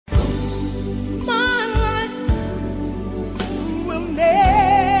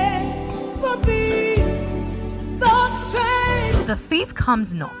the thief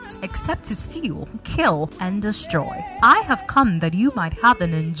comes not, except to steal, kill, and destroy. I have come that you might have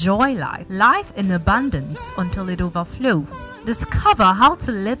and enjoy life in abundance until it overflows. Discover how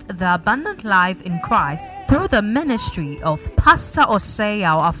to live the abundant life in Christ through the ministry of Pastor Osei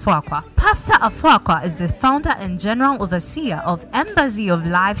Afuakwa. Pastor Afuakwa is the founder and general overseer of Embassy of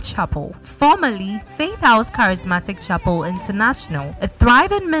Life Chapel, formerly Faith House Charismatic Chapel International, a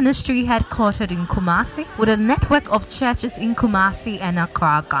thriving ministry headquartered in Kumasi with a network of churches in Kumasi and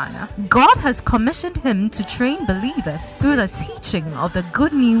Accra, Ghana. God has commissioned him to train believers through the teaching of the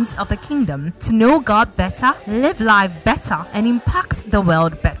good news of the kingdom to know God better, live life better, and impact the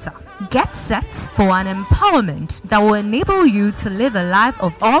world better. Get set for an empowerment that will enable you to live a life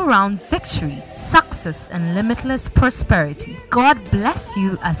of all-round victory, success, and limitless prosperity. God bless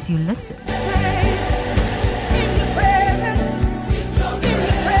you as you listen.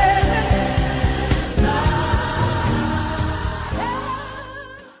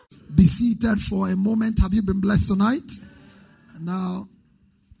 Be seated for a moment. Have you been blessed tonight? Now,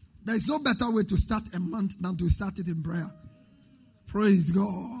 there is no better way to start a month than to start it in prayer. Praise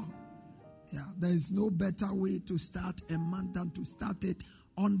God. Yeah, there is no better way to start a month than to start it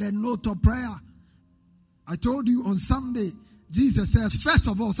on the note of prayer. I told you on Sunday, Jesus said, first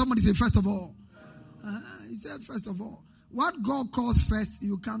of all, somebody say first of all. He said first of all. What God calls first,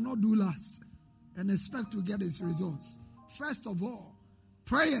 you cannot do last and expect to get its results. First of all,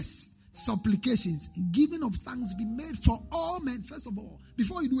 prayers, supplications, giving of thanks be made for all men. First of all,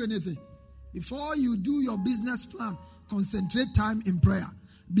 before you do anything, before you do your business plan, concentrate time in prayer.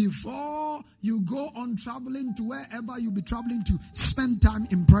 Before you go on traveling to wherever you'll be traveling to, spend time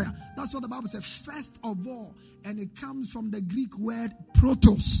in prayer. That's what the Bible says, first of all. And it comes from the Greek word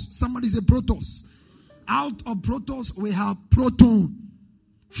protos. Somebody say protos. Out of protos, we have proton.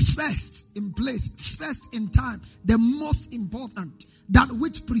 First in place, first in time, the most important. That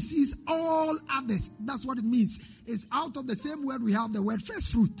which precedes all others. That's what it means. It's out of the same word we have the word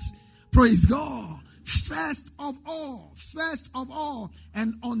first fruit. Praise God. First of all. First of all.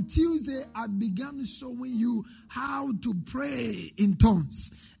 And on Tuesday, I began showing you how to pray in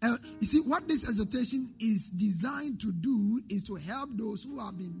tongues. You see, what this exhortation is designed to do is to help those who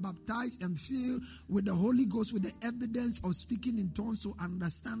have been baptized and filled with the Holy Ghost with the evidence of speaking in tongues to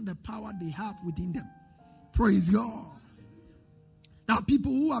understand the power they have within them. Praise God. There are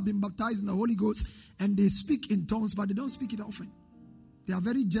people who have been baptized in the Holy Ghost and they speak in tongues, but they don't speak it often. They are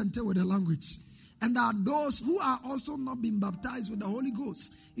very gentle with the language. And there are those who are also not been baptized with the Holy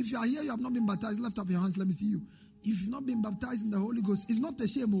Ghost. If you are here, you have not been baptized, lift up your hands, let me see you. If you've not been baptized in the Holy Ghost, it's not a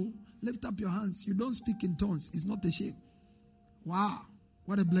shame. Oh, lift up your hands. You don't speak in tongues. It's not a shame. Wow,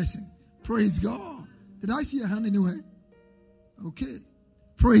 what a blessing. Praise God. Did I see a hand anywhere? Okay.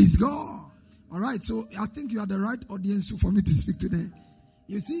 Praise God. All right, so I think you are the right audience for me to speak today.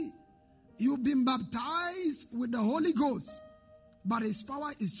 You see, you've been baptized with the Holy Ghost, but His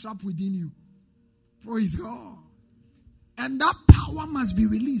power is trapped within you. Praise God. And that power must be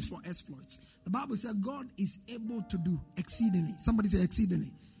released for exploits. The Bible says God is able to do exceedingly. Somebody say exceedingly.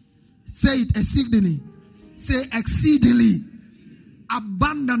 Say it exceedingly. Say exceedingly.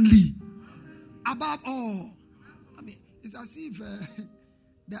 Abundantly. Above all. I mean, it's as if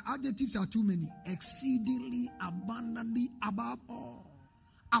the adjectives are too many. Exceedingly, abundantly, above all.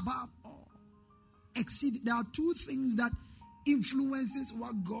 Above all. There are two things that influences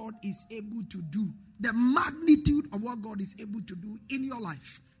what God is able to do. The magnitude of what God is able to do in your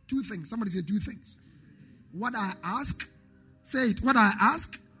life. Two things. Somebody say two things. What I ask. Say it. What I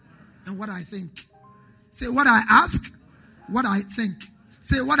ask and what I think. Say what I ask, what I think.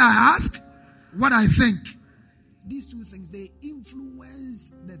 Say what I ask, what I think. These two things, they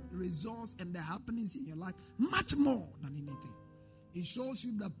influence the results and the happenings in your life much more than anything. It shows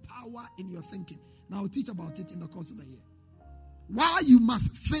you the power in your thinking. Now I'll teach about it in the course of the year. Why you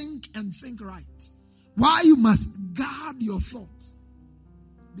must think and think right. Why you must guard your thoughts.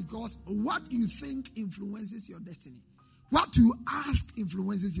 Because what you think influences your destiny. What you ask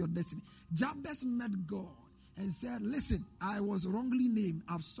influences your destiny. Jabez met God and said, listen, I was wrongly named.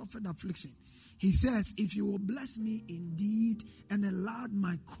 I've suffered affliction. He says, if you will bless me indeed and enlarge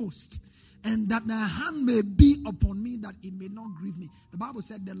my coast, and that thy hand may be upon me, that it may not grieve me. The Bible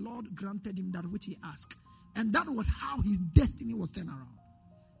said the Lord granted him that which he asked. And that was how his destiny was turned around.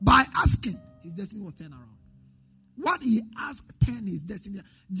 By asking, his destiny was turned around. What he asked turned his destiny.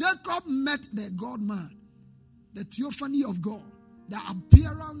 Jacob met the God man, the theophany of God, the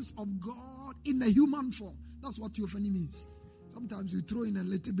appearance of God in a human form. That's what theophany means. Sometimes you throw in a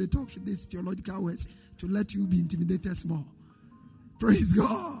little bit of these theological words to let you be intimidated small. Praise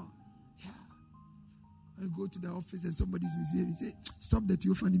God. Yeah. I go to the office and somebody's misbehaving. Say, stop the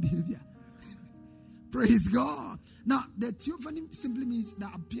theophany behavior. Praise God. Now, the theophany simply means the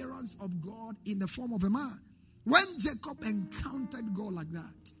appearance of God in the form of a man. When Jacob encountered God like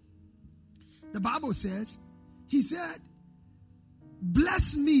that, the Bible says, he said,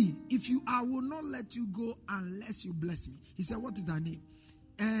 bless me. I will not let you go unless you bless me. He said, what is thy name?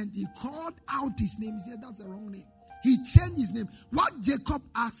 And he called out his name. He said, that's the wrong name. He changed his name. What Jacob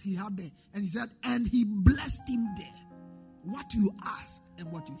asked, he had there. And he said, and he blessed him there. What you ask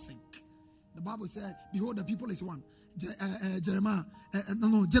and what you think. The Bible said, behold, the people is one.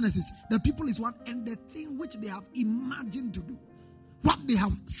 Genesis. The people is one, and the thing which they have imagined to do, what they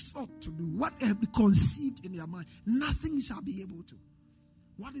have thought to do, what they have conceived in their mind, nothing shall be able to.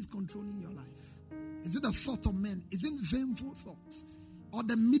 What is controlling your life? Is it the thought of men? Is it vainful thoughts? Or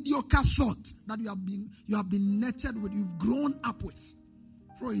the mediocre thought that you have been nurtured with, you've grown up with?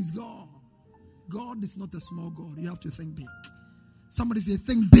 Praise God. God is not a small God. You have to think big. Somebody say,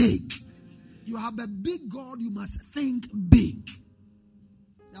 think big. You have a big God, you must think big.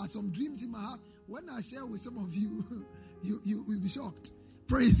 There are some dreams in my heart. When I share with some of you, you will be shocked.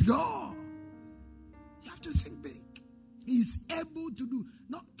 Praise God. You have to think big. He is able to do.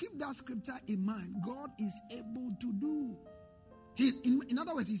 Now, keep that scripture in mind. God is able to do. In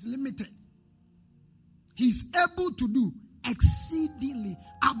other words, he's limited. He's able to do exceedingly,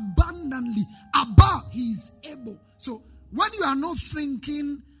 abundantly, above. He is able. So, when you are not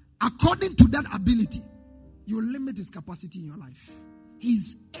thinking according to that ability, you limit his capacity in your life.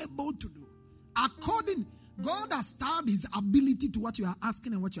 He's able to do. God has tied his ability to what you are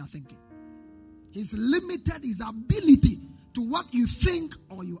asking and what you are thinking. He's limited his ability to what you think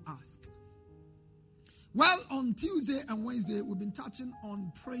or you ask. Well, on Tuesday and Wednesday, we've been touching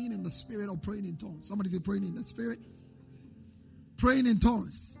on praying in the spirit or praying in tongues. Somebody say praying in the spirit. Praying in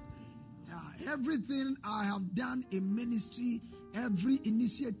tongues. Yeah, everything I have done in ministry, every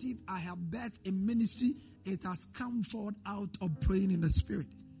initiative I have birthed in ministry, it has come forth out of praying in the spirit.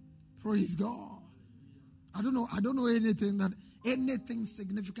 Praise God. I don't know anything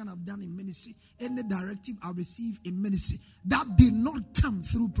significant I've done in ministry, any directive I received in ministry that did not come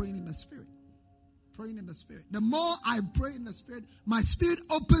through praying in the spirit. Praying in the spirit. The more I pray in the spirit, my spirit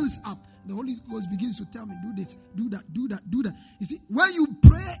opens up. The Holy Ghost begins to tell me, do this, do that, do that, do that. You see, when you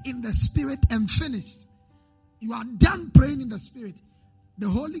pray in the spirit and finish, you are done praying in the spirit, the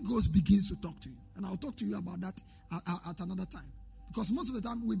Holy Ghost begins to talk to you. And I'll talk to you about that at another time. Because most of the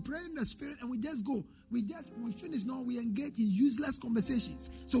time we pray in the spirit and we just go. We finish now, we engage in useless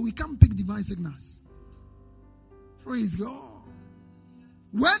conversations. So we can't pick divine signals. Praise God.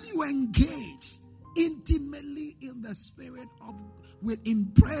 When you engage intimately in the spirit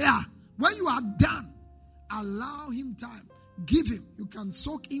in prayer, when you are done, allow him time. Give him. You can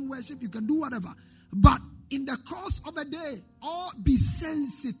soak in worship, you can do whatever. But in the course of a day, be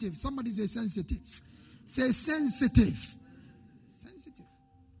sensitive. Somebody say sensitive. Say sensitive. Sensitive.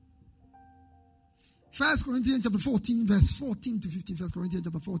 1 Corinthians chapter 14, verse 14 to 15. 1 Corinthians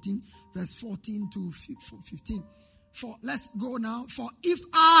chapter 14, verse 14 to 15. Let's go now. For if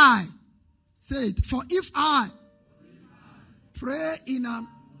I pray in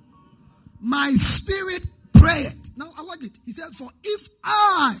my spirit prayeth. Now I like it. He said, for if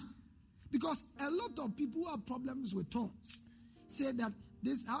I, because a lot of people who have problems with tongues say that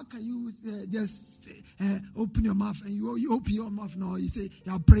how can you just open your mouth and you open your mouth now, you say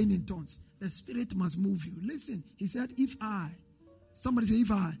you are praying in tongues. The spirit must move you. Listen, he said, if I, somebody say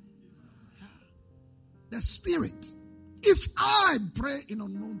if I, yeah. The spirit, if I pray in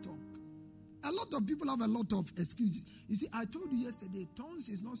unknown tongue. A lot of people have a lot of excuses. You see, I told you yesterday, tongues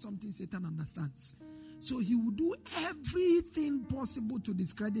is not something Satan understands. So he will do everything possible to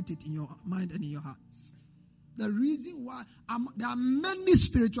discredit it in your mind and in your hearts. The reason why there are many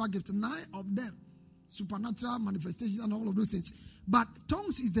spiritual gifts, 9 of them, supernatural manifestations and all of those things. But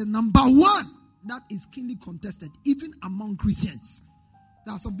tongues is the number one that is keenly contested, even among Christians.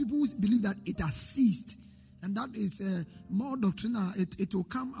 There are some people who believe that it has ceased. And that is more doctrinal. It will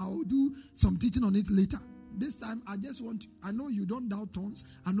come. I will do some teaching on it later. This time, I know you don't doubt tongues.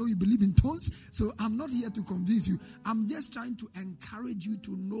 I know you believe in tongues. So I'm not here to convince you. I'm just trying to encourage you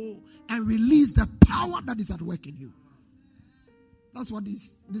to know and release the power that is at work in you. That's what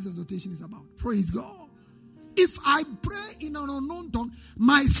this exhortation is about. Praise God. If I pray in an unknown tongue,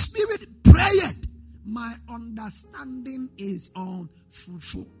 my spirit prayeth. My understanding is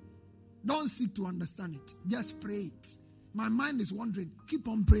unfruitful. Don't seek to understand it. Just pray it. My mind is wandering. Keep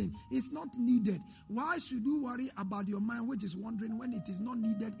on praying. It's not needed. Why should you worry about your mind which is wandering when it is not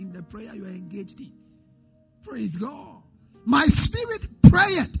needed in the prayer you are engaged in? Praise God. My spirit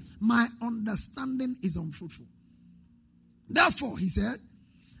prayeth. my understanding is unfruitful. Therefore, he said,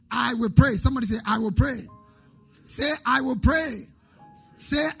 I will pray. Somebody say, I will pray. Say, I will pray.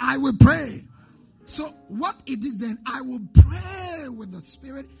 Say, I will pray. So what it is then, I will pray with the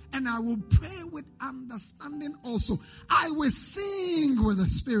Spirit and I will pray with understanding also. I will sing with the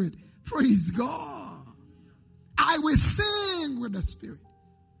Spirit. Praise God. I will sing with the Spirit.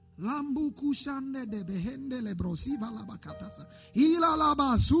 I will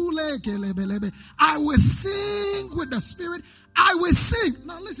sing with the Spirit. I will sing.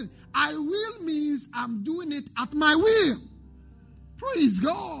 Now listen, I will means I'm doing it at my will. Praise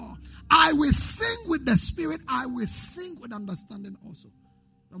God. I will sing with the Spirit. I will sing with understanding also.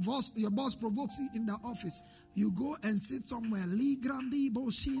 Your boss provokes you in the office. You go and sit somewhere.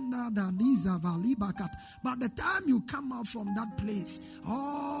 By the time you come out from that place,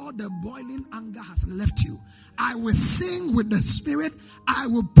 all the boiling anger has left you. I will sing with the Spirit. I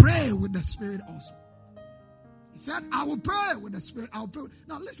will pray with the Spirit also. He said, I will pray with the Spirit. I will pray.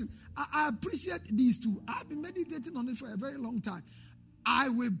 Now listen, I appreciate these two. I've been meditating on it for a very long time. I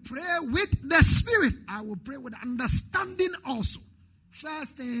will pray with the Spirit. I will pray with understanding also.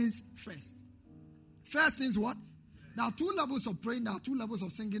 First things first. First things what? There are 2 levels of praying. There are 2 levels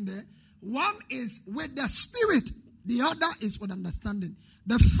of singing there. One is with the Spirit. The other is with understanding.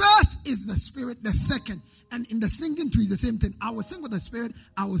 The first is the Spirit. The second. And in the singing too is the same thing. I will sing with the Spirit.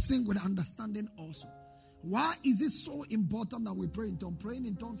 I will sing with understanding also. Why is it so important that we pray in tongues? Praying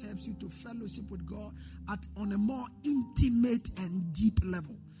in tongues helps you to fellowship with God on a more intimate and deep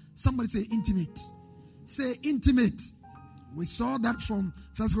level. Somebody say intimate. Say intimate. We saw that from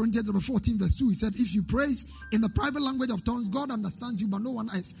 1 Corinthians 14 verse 2. He said, if you praise in the private language of tongues, God understands you, but no one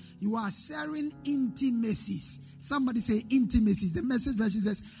else. You are sharing intimacies. Somebody say intimacies. The Message version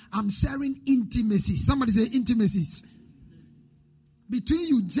says, I'm sharing intimacies. Somebody say intimacies. Between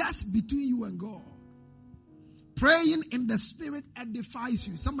you, just between you and God. Praying in the Spirit edifies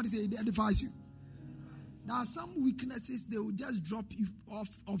you. Somebody say it edifies you. There are some weaknesses, they will just drop you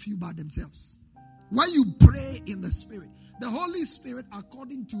off you by themselves. When you pray in the Spirit, the Holy Spirit,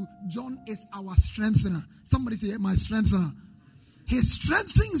 according to John, is our strengthener. Somebody say, my strengthener. He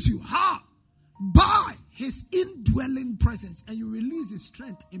strengthens you. How? By His indwelling presence. And you release His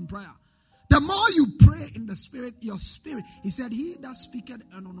strength in prayer. The more you pray in the Spirit, your spirit, He said, he that speaketh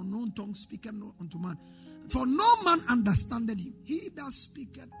an unknown tongue speaketh unto man. For no man understandeth him. He that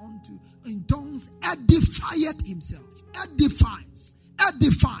speaketh unto in tongues edifieth himself. Edifies.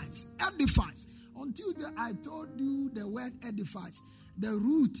 On Tuesday, I told you the word edifies. The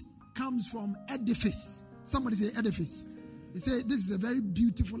root comes from edifice. Somebody say edifice. They say this is a very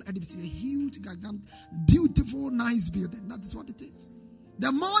beautiful edifice. It's a huge, gigantic, beautiful, nice building. That is what it is.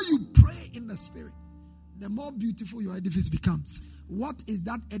 The more you pray in the Spirit, the more beautiful your edifice becomes. What is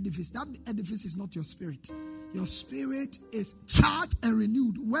that edifice? That edifice is not your spirit. Your spirit is charged and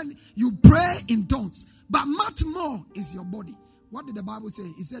renewed when you pray in tongues. But much more is your body. What did the Bible say?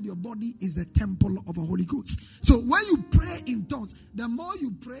 It said your body is a temple of the Holy Ghost. So when you pray in tongues, the more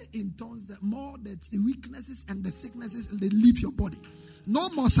you pray in tongues, the more the weaknesses and the sicknesses, they leave your body. No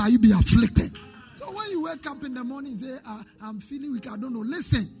more shall you be afflicted. So when you wake up in the morning and say, I'm feeling weak, I don't know.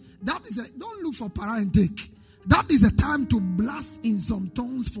 Listen, don't look for para intake. That is a time to blast in some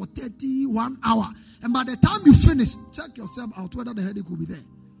tongues for 31 hours. And by the time you finish, check yourself out whether the headache will be there.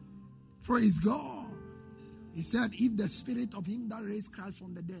 Praise God. He said, if the spirit of him that raised Christ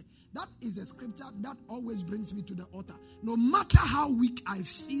from the dead. That is a scripture that always brings me to the altar. No matter how weak I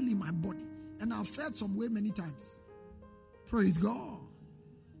feel in my body. And I've felt some way many times. Praise God.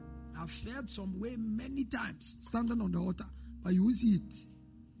 I've felt some way many times standing on the altar. But you will see it.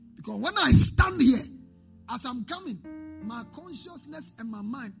 Because when I stand here, as I'm coming, my consciousness and my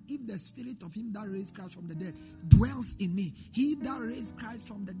mind, if the spirit of him that raised Christ from the dead dwells in me, he that raised Christ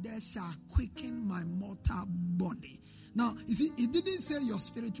from the dead shall quicken my mortal body. Now, you see, he didn't say your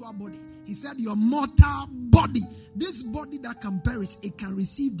spiritual body. He said your mortal body. This body that can perish, it can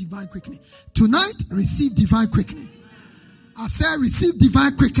receive divine quickening. Tonight, receive divine quickening. I say receive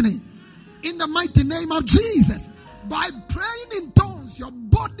divine quickening. In the mighty name of Jesus. By praying in tongues, your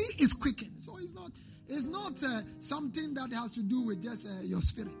body is quickened. So it's not something that has to do with just your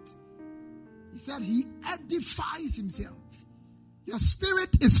spirit. He said he edifies himself. Your spirit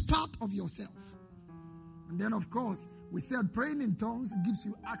is part of yourself. And then, of course, we said praying in tongues gives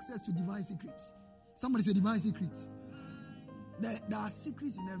you access to divine secrets. Somebody say divine secrets. There are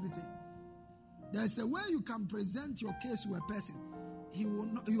secrets in everything. There's a way you can present your case to a person.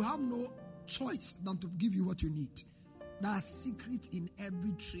 You have no choice than to give you what you need. There are secrets in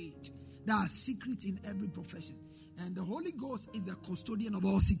every trade. There are secrets in every profession. And the Holy Ghost is the custodian of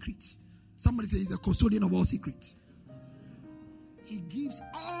all secrets. Somebody say he's the custodian of all secrets. He gives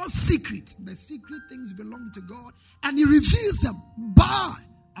all secrets. The secret things belong to God. And he reveals them by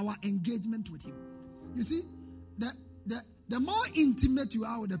our engagement with him. You see, the more intimate you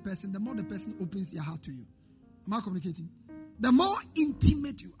are with the person, the more the person opens their heart to you. Am I communicating? The more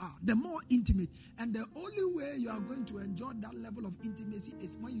intimate you are, the more intimate. And the only way you are going to enjoy that level of intimacy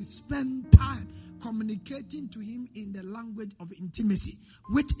is when you spend time communicating to him in the language of intimacy,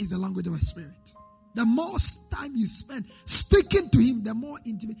 which is the language of the Spirit. The more time you spend speaking to him, the more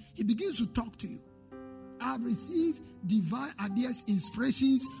intimate. He begins to talk to you. I have received divine ideas,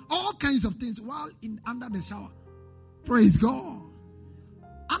 inspirations, all kinds of things while under the shower. Praise God.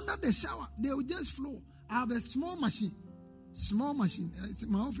 Under the shower, they will just flow. I have a small machine. It's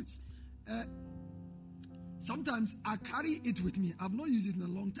in my office. Sometimes I carry it with me. I've not used it in a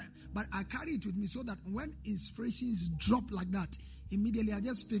long time, but I carry it with me so that when inspirations drop like that, immediately I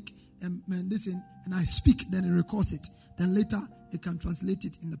just speak and listen, and I speak, then it records it. Then later it can translate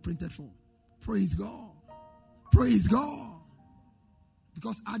it in the printed form. Praise God. Praise God.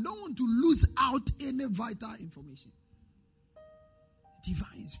 Because I don't want to lose out any vital information.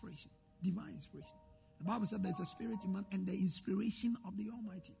 Divine inspiration. Divine inspiration. The Bible said there's a spirit in man and the inspiration of the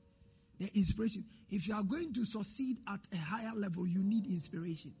Almighty. The inspiration. If you are going to succeed at a higher level, you need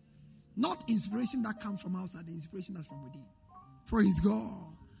inspiration. Not inspiration that comes from outside, the inspiration that's from within. Praise God.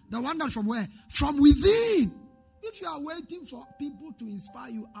 The one that's from where? From within. If you are waiting for people to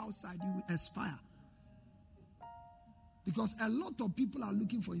inspire you outside, you will aspire. Because a lot of people are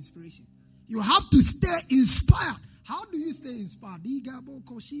looking for inspiration. You have to stay inspired. How do you stay inspired?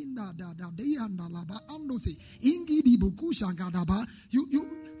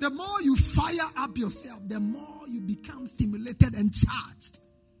 The more you fire up yourself, the more you become stimulated and charged.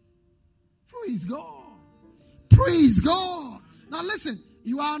 Praise God. Praise God. Now listen,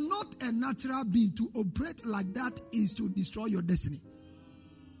 you are not a natural being. To operate like that is to destroy your destiny.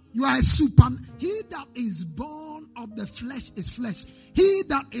 You are a super. He that is born of the flesh is flesh. He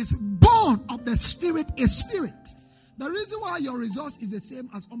that is born of the spirit is spirit. The reason why your resource is the same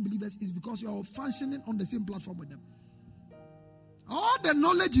as unbelievers is because you are functioning on the same platform with them. All the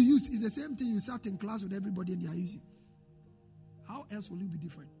knowledge you use is the same thing you sat in class with everybody and they are using. How else will you be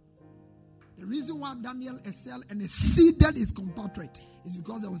different? The reason why Daniel excelled and exceeded his compatriot is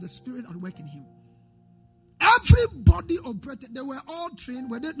because there was a spirit at work in him. Everybody operated. They were all trained.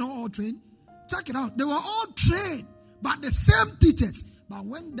 Were they not all trained? Check it out. They were all trained by the same teachers. But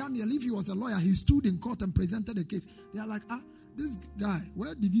when Daniel, if he was a lawyer, he stood in court and presented the case. They are like, this guy,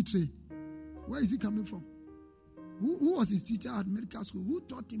 where did he train? Where is he coming from? Who was his teacher at medical school? Who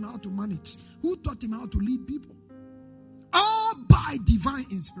taught him how to manage? Who taught him how to lead people? All by divine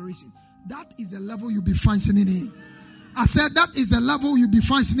inspiration. That is the level you'll be functioning in. I said that is the level you'll be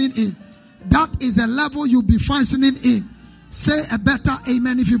functioning in. That is the level you'll be functioning in. Say a better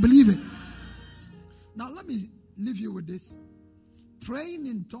amen if you believe it. Now let me leave you with this. Praying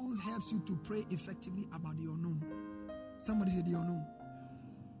in tongues helps you to pray effectively about the unknown. Somebody say the unknown.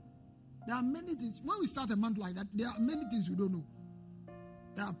 There are many things. When we start a month like that, there are many things we don't know.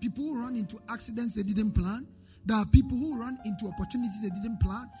 There are people who run into accidents they didn't plan. There are people who run into opportunities they didn't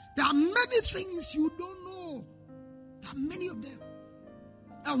plan. There are many things you don't know. There are many of them.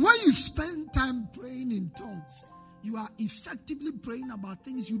 And when you spend time praying in tongues, you are effectively praying about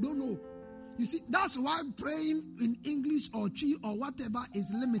things you don't know. You see, that's why praying in English or Twi or whatever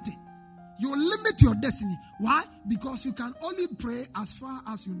is limited. You limit your destiny. Why? Because you can only pray as far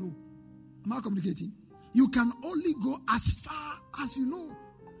as you know. Am I communicating? You can only go as far as you know.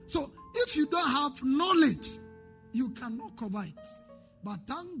 So if you don't have knowledge, you cannot cover it. But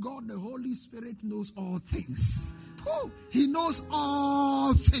thank God the Holy Spirit knows all things. He knows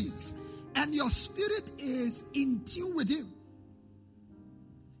all things. And your spirit is in tune with him.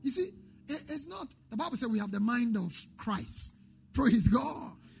 You see, it's not, the Bible says we have the mind of Christ. Praise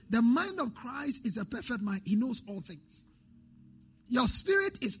God. The mind of Christ is a perfect mind. He knows all things. Your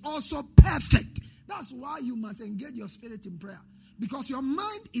spirit is also perfect. That's why you must engage your spirit in prayer. Because your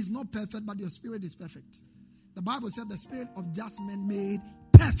mind is not perfect, but your spirit is perfect. The Bible said the spirit of just men made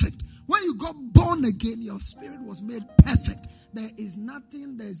perfect. When you got born again, your spirit was made perfect. There is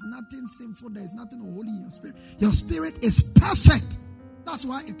nothing sinful, there is nothing unholy in your spirit. Your spirit is perfect. That's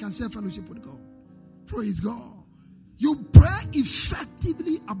why it can share fellowship with God. Praise God. You pray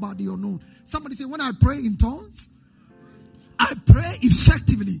effectively about the unknown. Somebody say, when I pray in tongues, I pray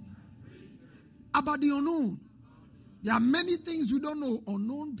effectively about the unknown. There are many things we don't know.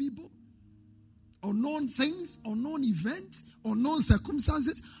 Unknown people, unknown things, unknown events, unknown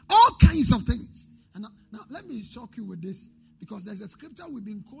circumstances, all kinds of things. And now let me shock you with this, because there's a scripture we've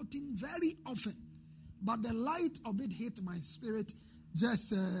been quoting very often, but the light of it hit my spirit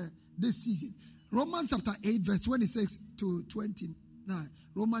just this season. Romans chapter 8, verse 26 to 29.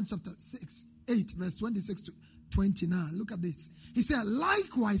 Romans chapter 8, verse 26 to 29. Look at this. He said,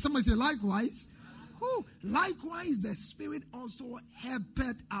 likewise, somebody say likewise. Oh, likewise, the Spirit also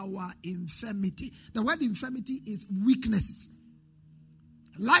helped our infirmity. The word infirmity is weaknesses.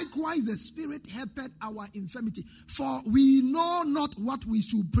 Likewise, the Spirit helped our infirmity. For we know not what we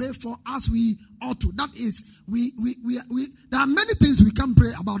should pray for as we ought to. That is, there are many things we can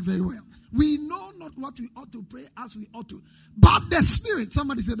pray about very well. We know not what we ought to pray as we ought to. But the Spirit,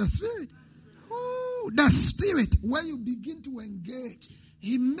 somebody say the Spirit. Oh, the Spirit, when you begin to engage,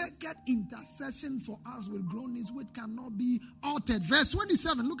 He maketh intercession for us with groanings which cannot be uttered. Verse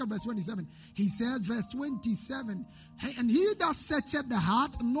 27, look at verse 27. He said, verse 27, and he that searcheth the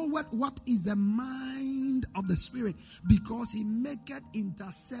heart knoweth what is the mind of the Spirit, because he maketh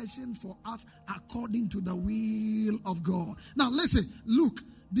intercession for us according to the will of God. Now listen, look,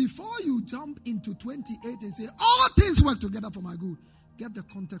 before you jump into 28 and say, all things work together for my good, get the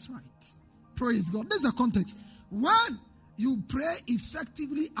context right. Praise God. This is the context. When you pray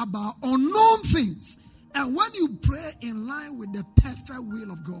effectively about unknown things, and when you pray in line with the perfect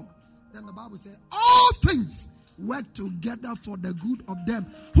will of God, then the Bible says all things work together for the good of them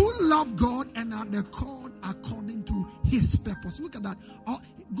who love God and are the called according to His purpose. Look at that.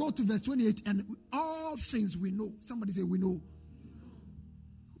 Go to verse 28, and all things we know. Somebody say we know.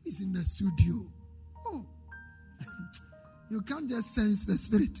 Who is in the studio? Oh, you can't just sense the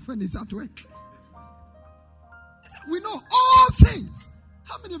Spirit when it's at work. We know all things.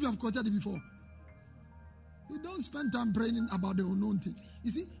 How many of you have quoted it before? You don't spend time praying about the unknown things.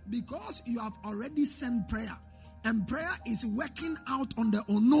 You see, because you have already sent prayer, and prayer is working out on the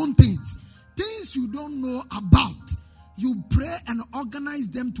unknown things. Things you don't know about. You pray and organize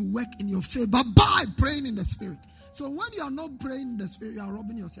them to work in your favor by praying in the Spirit. So when you are not praying in the Spirit, you are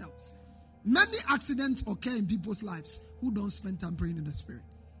robbing yourselves. Many accidents occur in people's lives who don't spend time praying in the Spirit.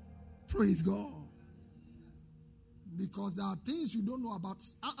 Praise God. Because there are things you don't know about.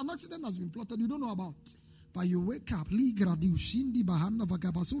 An accident has been plotted, you don't know about. But you wake up. You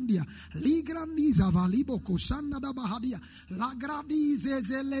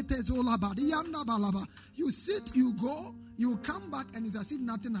sit, you go, you come back, and it's as if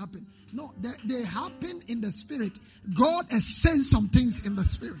nothing happened. No, they happen in the Spirit. God has sent some things in the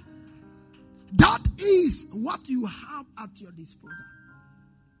Spirit. That is what you have at your disposal.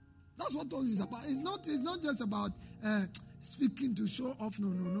 That's what tongues is about. It's not just about speaking to show off.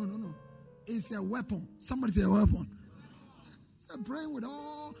 No. It's a weapon. Somebody say a weapon. So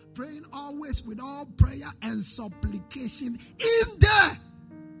praying always with all prayer and supplication in there.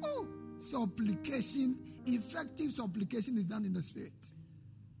 Oh, supplication, effective supplication is done in the Spirit.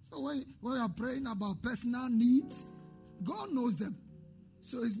 So when you are praying about personal needs, God knows them.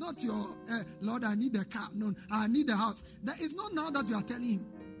 So it's not your, Lord, I need a car. No, I need a house. That is not now that you are telling Him.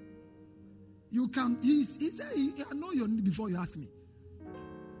 You can, he said, I know your need before you ask me.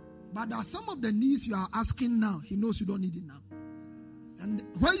 But there are some of the needs you are asking now. He knows you don't need it now. And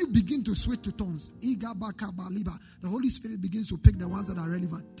when you begin to switch to tongues, the Holy Spirit begins to pick the ones that are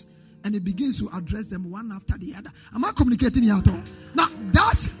relevant. And it begins to address them one after the other. Am I communicating here at all? Now,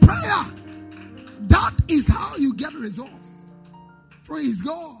 that's prayer. That is how you get results. Praise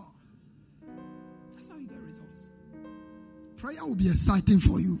God. That's how you get results. Prayer will be exciting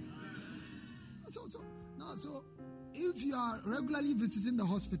for you. So if you are regularly visiting the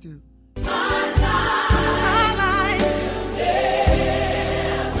hospital,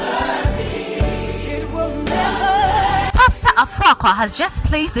 Pastor Afrakwa has just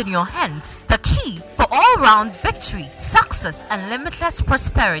placed in your hands the key for all-round victory, success, and limitless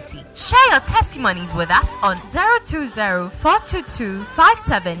prosperity. Share your testimonies with us on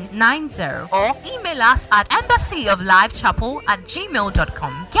 020-422-5790 or email us at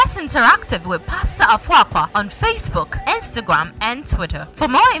embassyoflifechapel@gmail.com. Get interactive with Pastor Afrakwa on Facebook, Instagram, and Twitter. For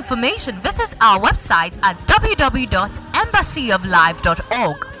more information, visit our website at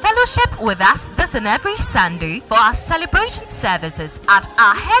www.embassyoflife.org. Fellowship with us this and every Sunday for our celebration services at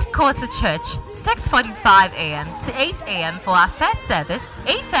our headquarters church, 6:45 a.m. to 8 a.m. for our first service,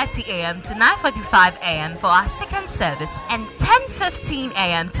 8:30 a.m. to 9:45 a.m. for our second service, and 10:15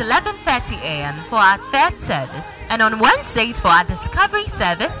 a.m. to 11:30 a.m. for our third service. And on Wednesdays for our discovery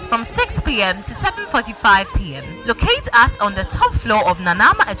service from 6 p.m. to 7:45 p.m. Locate us on the top floor of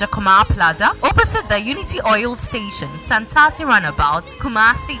Nanama Ejakoma Plaza, opposite the Unity Oil Station, Santati Runabout,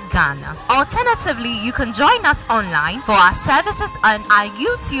 Kumasi, Kumasi, Ghana. Alternatively, you can join us online for our services on our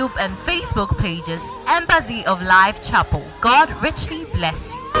YouTube and Facebook pages, Embassy of Life Chapel. God richly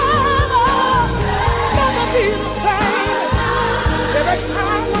bless you.